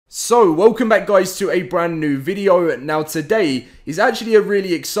So, welcome back guys to a brand new video. Now today is actually a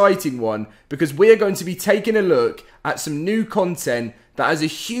really exciting one because we are going to be taking a look at some new content that has a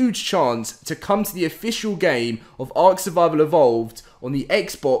huge chance to come to the official game of ARK Survival Evolved on the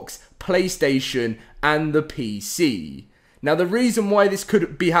Xbox, PlayStation and the PC. Now the reason why this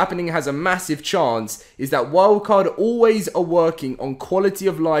could be happening has a massive chance is that Wildcard always are working on quality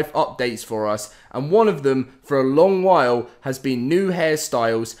of life updates for us, and one of them for a long while has been new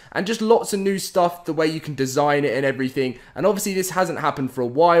hairstyles and just lots of new stuff, the way you can design it and everything. And obviously this hasn't happened for a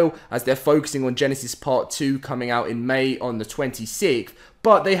while as they're focusing on Genesis Part 2 coming out in May on the 26th.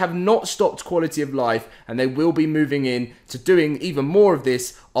 But they have not stopped quality of life, and they will be moving in to doing even more of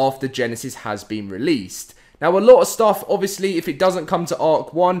this after Genesis has been released. Now, a lot of stuff, obviously, if it doesn't come to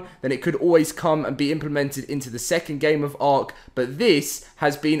ARK 1, then it could always come and be implemented into the second game of ARK. But this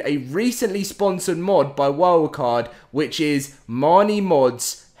has been a recently sponsored mod by Wildcard, which is Marnie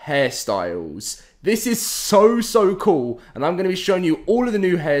Mod's hairstyles. This is so cool, and I'm going to be showing you all of the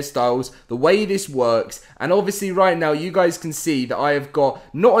new hairstyles, the way this works, and obviously right now you guys can see that I have got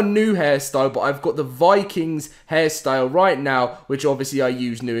not a new hairstyle, but I've got the Vikings hairstyle right now, which obviously I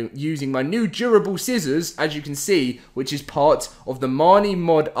use using my new durable scissors, as you can see, which is part of the Marnie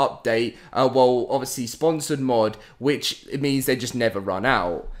mod update, well, obviously sponsored mod, which it means they just never run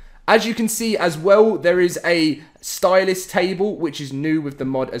out. As you can see as well, there is a stylist table, which is new with the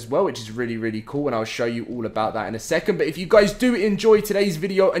mod as well, which is really cool, and I'll show you all about that in a second. But if you guys do enjoy today's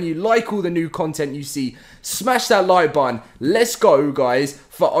video and you like all the new content you see, smash that like button. Let's go, guys,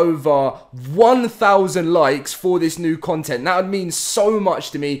 for over 1,000 likes for this new content. That would mean so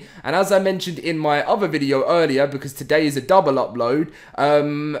much to me. And as I mentioned in my other video earlier, because today is a double upload,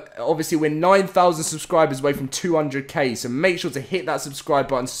 obviously we're 9,000 subscribers away from 200k, so make sure to hit that subscribe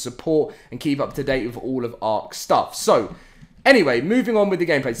button to support and keep up to date with all of ARK's stuff. So anyway, moving on with the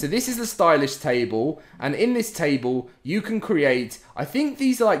gameplay. So this is the stylish table, and in this table you can create, I think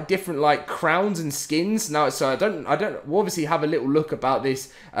these are like different like crowns and skins. Now, so I don't we'll obviously have a little look about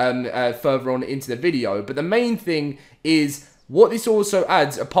this further on into the video, but the main thing is what this also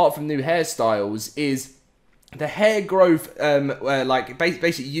adds, apart from new hairstyles, is the hair growth, like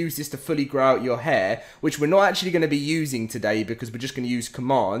basically use this to fully grow out your hair, which we're not actually going to be using today because we're just going to use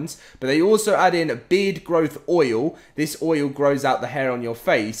commands. But they also add in a beard growth oil. This oil grows out the hair on your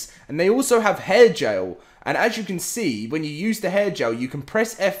face. And they also have hair gel. And as you can see, when you use the hair gel, you can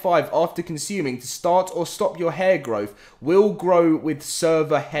press F5 after consuming to start or stop your hair growth. Will grow with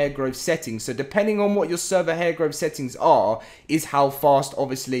server hair growth settings. So depending on what your server hair growth settings are, is how fast,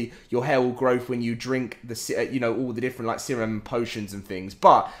 obviously, your hair will grow when you drink the, you know, all the different like serum and potions and things.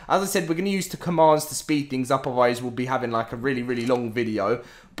 But as I said, we're going to use the commands to speed things up. Otherwise, we'll be having like a really long video.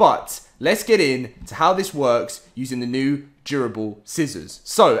 But let's get into how this works using the new durable scissors.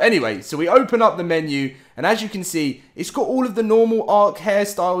 So anyway, so we open up the menu, and as you can see, it's got all of the normal ARK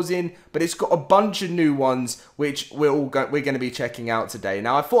hairstyles in, but it's got a bunch of new ones which we're going to be checking out today.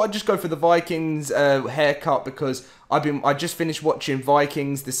 Now I thought I'd just go for the Vikings haircut because I just finished watching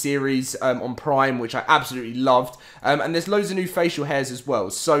Vikings, the series on Prime, which I absolutely loved, and there's loads of new facial hairs as well.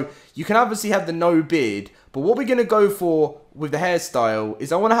 So you can obviously have the no beard, but what we're going to go for with the hairstyle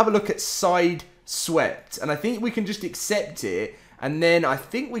is I want to have a look at side swept, and I think we can just accept it, and then I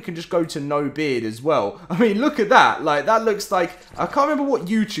think we can just go to no beard as well. I mean, look at that. Like, that looks like, I can't remember what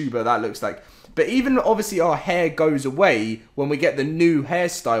YouTuber that looks like, but even obviously our hair goes away when we get the new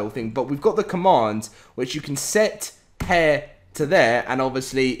hairstyle thing, but we've got the command which you can set hair to there, and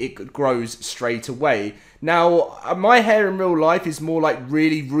obviously it grows straight away. Now, my hair in real life is more like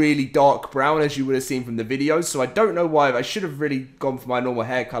really dark brown, as you would have seen from the videos, so I don't know why. I should have really gone for my normal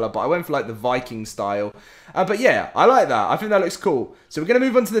hair color, but I went for like the Viking style. But yeah, I like that. I think that looks cool. So we're going to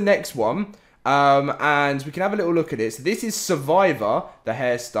move on to the next one, and we can have a little look at it. So this is Survivor, the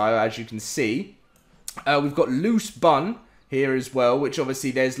hairstyle, as you can see. We've got loose bun here as well, which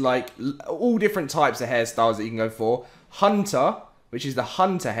obviously there's like all different types of hairstyles that you can go for. Hunter, which is the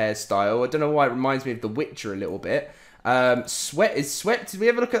Hunter hairstyle. I don't know why it reminds me of The Witcher a little bit. Swept. Did we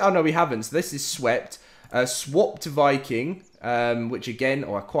ever look at? Oh no, we haven't. So this is swept. Swapped Viking, which again,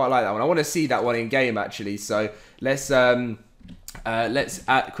 I quite like that one. I want to see that one in game actually. So let's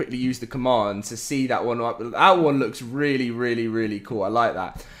quickly use the command to see that one. That one looks really cool. I like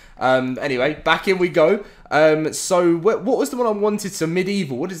that. Anyway, back in we go. So what was the one I wanted? So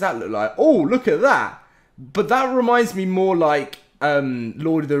medieval. What does that look like? Oh, look at that. But that reminds me more like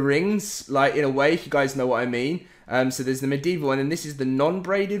Lord of the Rings, like in a way, if you guys know what I mean. So there's the medieval one, and this is the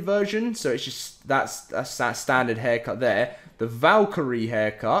non-braided version. So it's just that's that standard haircut there. The Valkyrie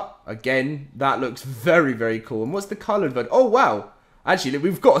haircut, again, that looks very cool. And what's the coloured version? Oh wow, Actually,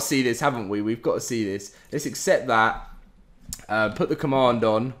 we've got to see this, haven't we? We've got to see this. Let's accept that. Put the command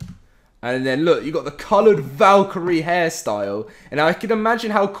on. And then look, you got the coloured Valkyrie hairstyle. And I can imagine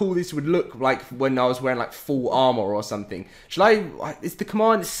how cool this would look like when I was wearing like full armor or something. Shall I, is the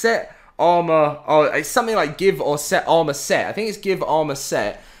command set armor, oh, it's something like give or set armor set. I think it's give armor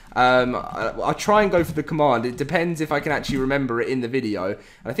set. I'll try and go for the command. It depends if I can actually remember it in the video. And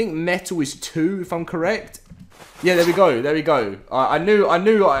I think metal is 2 if I'm correct. Yeah, there we go, there we go. I knew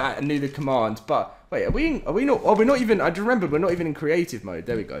the command, but wait, are we not, oh, we're not even, I remember we're not even in creative mode.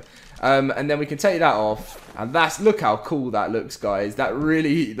 There we go. And then we can take that off, and look how cool that looks, guys. That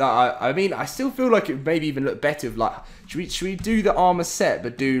really, I mean, I still feel like it would maybe even look better if, like, should we do the armor set,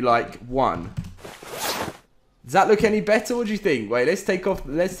 but do, like, 1? Does that look any better? What do you think? Wait, let's take off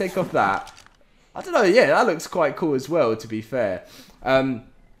that. I don't know, yeah, that looks quite cool as well, to be fair.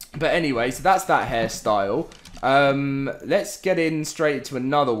 But anyway, so that's that hairstyle. Let's get in straight to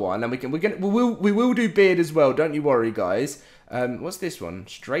another one, and we will do beard as well. Don't you worry, guys. What's this one?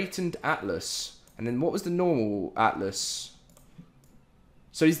 Straightened Atlas, and then what was the normal Atlas?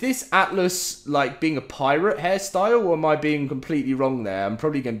 So is this Atlas like being a pirate hairstyle, or am I being completely wrong there? I'm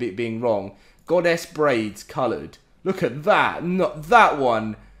probably going to be being wrong. Goddess braids coloured. Look at that. Not that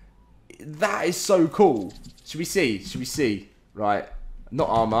one. That is so cool. Should we see? Should we see? Right. Not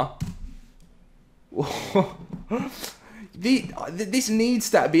armor. This needs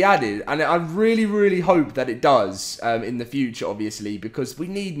to be added, and I really, really hope that it does in the future, obviously, because we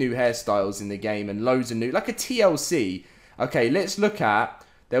need new hairstyles in the game and loads of new, like a TLC. Okay, let's look at,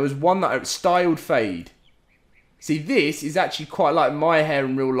 there was one that styled fade. See, this is actually quite like my hair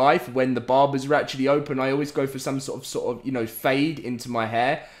in real life. When the barbers are actually open, I always go for some sort of you know, fade into my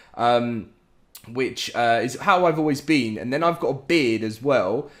hair, which is how I've always been. And then I've got a beard as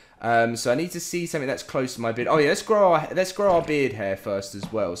well. So I need to see something that's close to my beard. Oh yeah, let's grow our beard hair first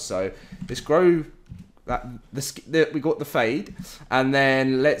as well. So let's grow that. We got the fade, and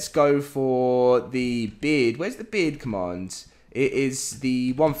then let's go for the beard. Where's the beard command? It is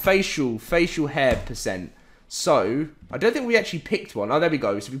the one facial hair percent. So I don't think we actually picked one. Oh, there we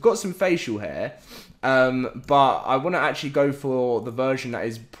go. So we've got some facial hair, but I want to actually go for the version that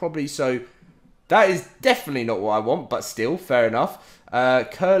is probably so. That is definitely not what I want, but still, fair enough.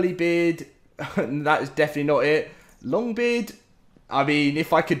 Curly beard, that is definitely not it. Long beard, I mean,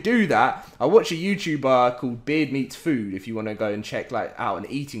 if I could do that, I watch a YouTuber called Beard Meets Food, if you want to go and check like out an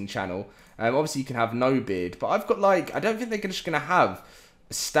eating channel. Obviously, you can have no beard, but I've got like, I don't think they're just going to have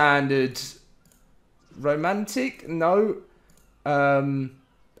a standard romantic, no.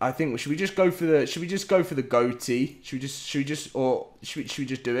 I think, should we just go for the goatee? Should we just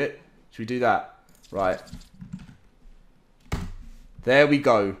do it? Should we do that? Right. There we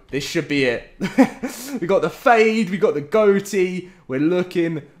go. This should be it. We got the fade, we got the goatee. We're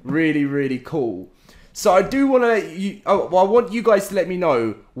looking really, really cool. So I do want to let you, I want you guys to let me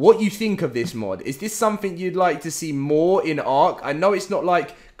know what you think of this mod. Is this something you'd like to see more in ARK? I know it's not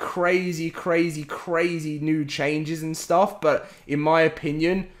like crazy new changes and stuff, but in my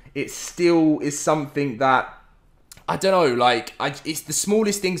opinion, it still is something that, I don't know, like, it's the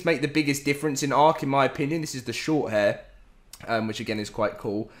smallest things make the biggest difference in ARK, in my opinion. This is the short hair, which again is quite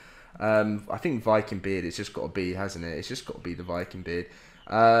cool. I think Viking beard, it's just got to be, hasn't it? It's just got to be the Viking beard.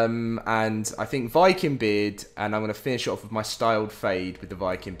 And I think Viking beard, and I'm going to finish off with my styled fade with the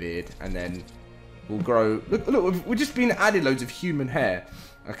Viking beard, and then we'll grow. Look, we've just been added loads of human hair.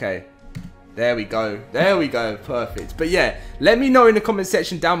 Okay. There we go. There we go. Perfect. But yeah, let me know in the comment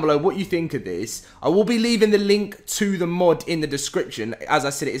section down below what you think of this. I will be leaving the link to the mod in the description. As I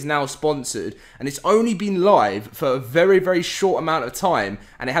said, it is now sponsored, and it's only been live for a very, very short amount of time,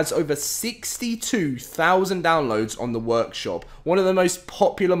 and it has over 62,000 downloads on the workshop. One of the most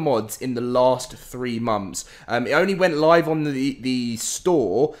popular mods in the last 3 months. It only went live on the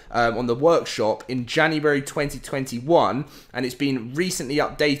store, on the workshop, in January 2021, and it's been recently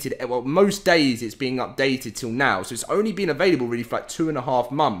updated. Well, most days it's being updated till now, so it's only been available really for like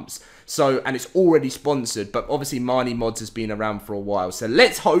 2.5 months. So, and it's already sponsored, but obviously Marnie Mods has been around for a while. So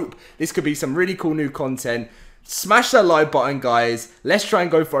let's hope this could be some really cool new content. Smash that like button, guys. Let's try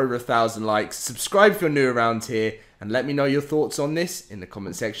and go for over 1,000 likes. Subscribe if you're new around here, and let me know your thoughts on this in the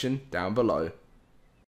comment section down below.